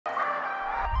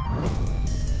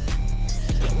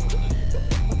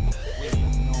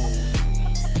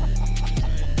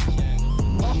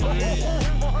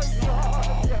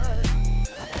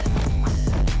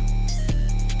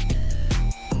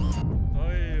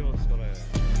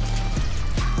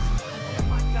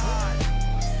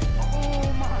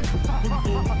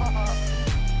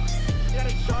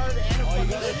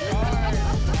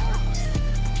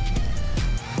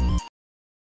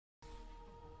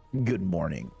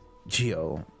morning.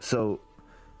 Geo, so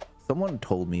someone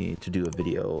told me to do a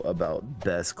video about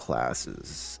best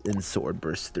classes in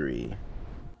Swordburst 3.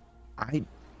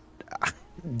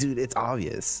 Dude, it's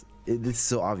obvious. It's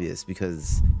so obvious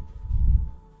because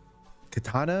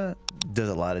Katana does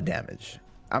a lot of damage.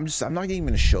 I'm not even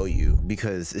gonna show you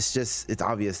because it's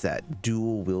obvious that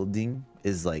dual wielding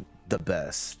is like the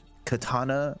best.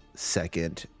 Katana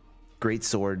second, great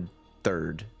sword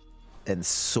third, and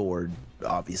sword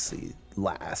obviously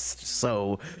last.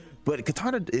 So, but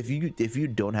Katana, if you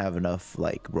don't have enough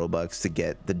like Robux to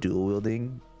get the dual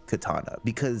wielding Katana,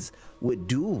 because with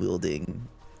dual wielding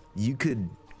you could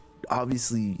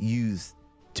obviously use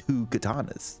 2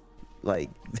 katanas. Like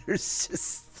there's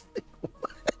just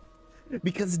what?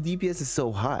 Because the DPS is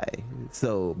so high.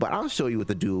 So, but I'll show you what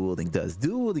the dual wielding does.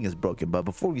 Dual wielding is broken, but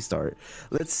before we start,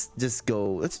 let's just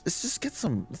get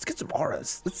some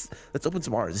auras. Let's open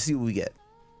some auras. Let's see what we get.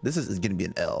 This is gonna be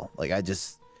an L. Like I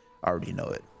already know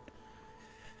it.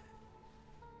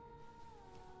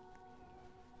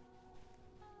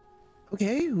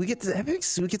 Okay, we get the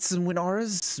epics. We get some win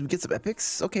auras. We get some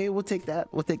epics. Okay, we'll take that.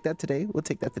 We'll take that today. We'll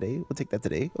take that today. We'll take that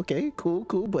today. Okay,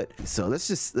 cool. But so let's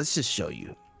just show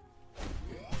you.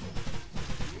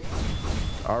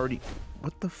 Already,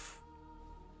 what the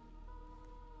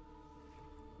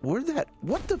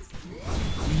what the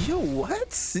yo,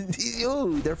 what?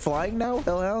 Yo, they're flying now?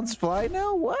 Hellhounds fly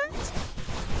now? What?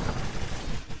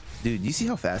 Dude, you see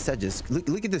how fast that just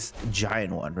look at this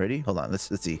giant one. Ready? Hold on, let's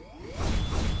see.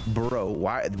 Bro,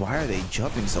 why are they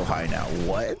jumping so high now?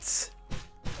 What?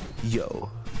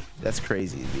 Yo, that's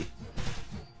crazy to me.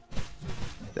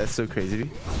 That's so crazy to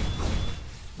me.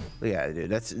 Yeah, dude,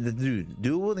 that's the dude.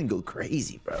 Dual wielding go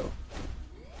crazy, bro.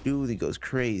 Dual wielding goes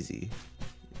crazy.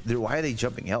 Why are they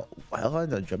jumping? Hell, are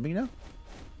they jumping now?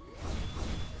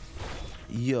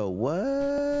 Yo,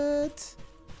 what?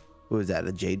 What was that?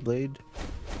 A jade blade?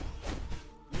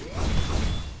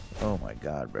 Oh my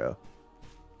god, bro.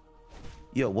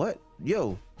 Yo, what?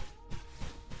 Yo,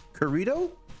 Corito?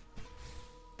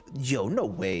 Yo, no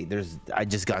way. I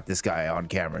just got this guy on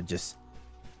camera.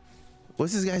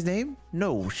 What's this guy's name?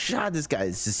 No shot. This guy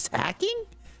is just hacking.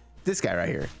 This guy right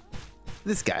here.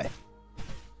 This guy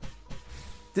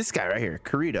right here.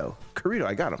 Corito,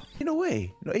 I got him. No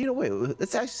way.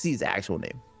 Let's actually see his actual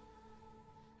name.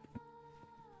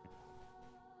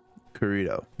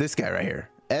 Corito. This guy right here.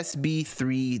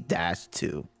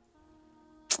 SB3-2.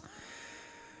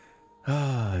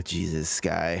 Oh, Jesus,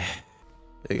 guy.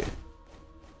 Okay.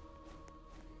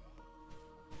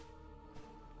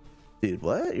 Dude,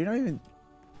 what? You're not even...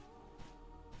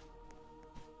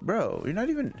 Bro, you're not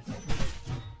even...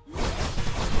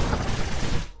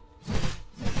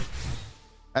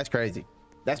 That's crazy.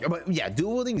 But yeah,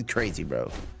 dual wielding is crazy,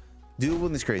 bro. Dual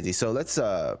wielding is crazy. So let's...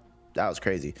 That was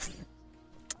crazy.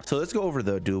 So let's go over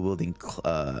the dual wielding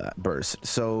burst.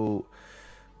 So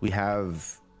we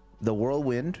have the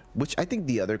whirlwind, which I think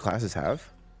the other classes have.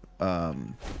 I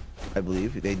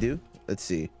believe they do. Let's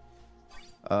see.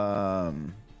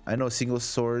 I know single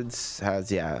swords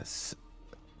has, yes.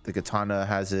 The katana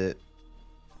has it.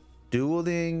 Dual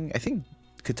wielding, I think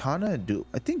katana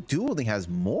I think dual wielding has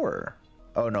more.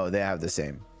 Oh no, they have the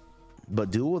same.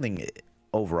 But dual wielding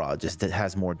overall just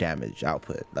has more damage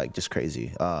output, like just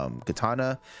crazy.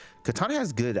 Katana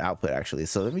has good output actually.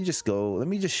 So let me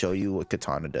just show you what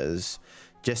katana does,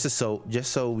 just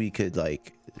so we could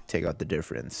like take out the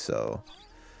difference. So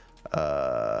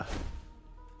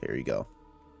here you go.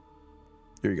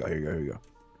 Here you go.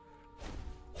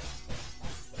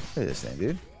 Look at this thing,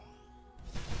 dude.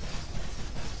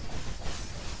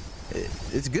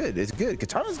 It's good.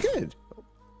 Katana's good.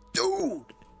 Dude!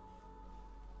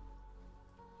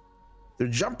 They're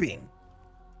jumping.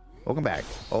 Welcome back.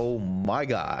 Oh my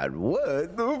god.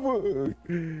 What the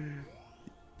fuck?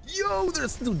 Yo, they're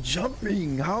still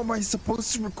jumping. How am I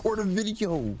supposed to record a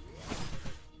video?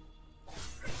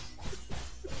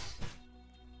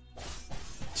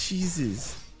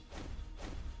 Jesus.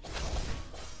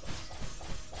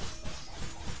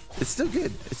 It's still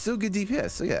good. It's still good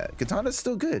DPS. So yeah, Katana's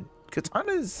still good.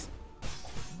 Katana's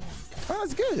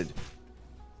good.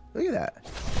 Look at that.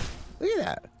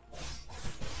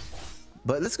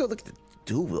 But let's go look at the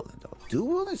dual wielding though. Dual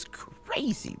wielding is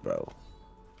crazy, bro.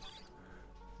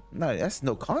 No, that's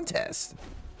no contest.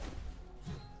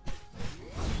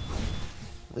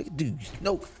 Look, dude,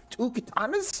 no, 2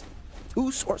 katanas,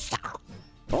 2 swords.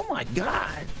 Oh my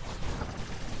god.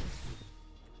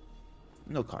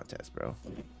 No contest, bro.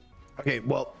 Okay,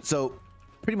 well, so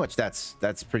pretty much that's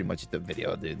pretty much the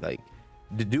video, dude. Like,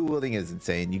 The dual wielding is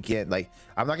insane. You can't, like,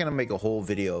 I'm not gonna make a whole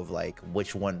video of like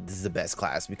which one is the best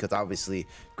class, because obviously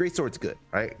greatsword's good,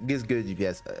 right? It gives good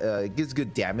DPS, it gives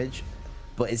good damage,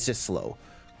 but it's just slow.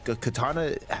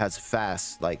 Katana has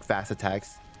fast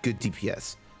attacks, good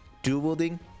DPS. Dual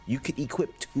wielding, you could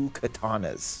equip 2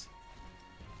 katanas.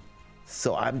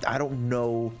 So I don't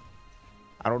know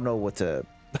what to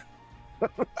I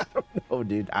don't know,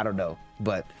 dude. I don't know.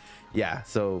 But yeah,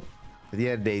 so at the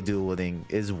end of the day, dual wielding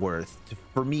is worth,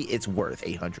 for me, it's worth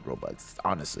 800 Robux,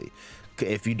 honestly.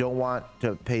 If you don't want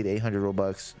to pay the 800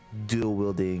 Robux, dual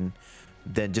wielding,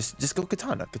 then just go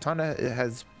Katana. Katana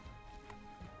has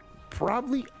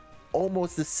probably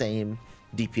almost the same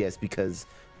DPS because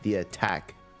the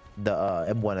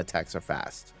M1 attacks are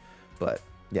fast. But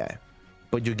yeah,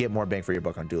 but you get more bang for your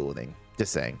buck on dual wielding.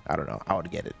 Just saying. I don't know. I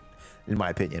would get it, in my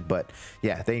opinion. But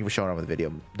yeah, thank you for showing up with the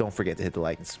video. Don't forget to hit the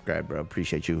like and subscribe, bro.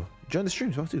 Appreciate you. Join the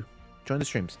streams, well, too. Join the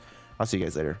streams. I'll see you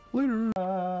guys later.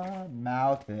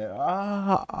 Mouth it.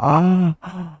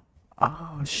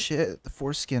 Oh shit, the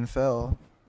foreskin fell.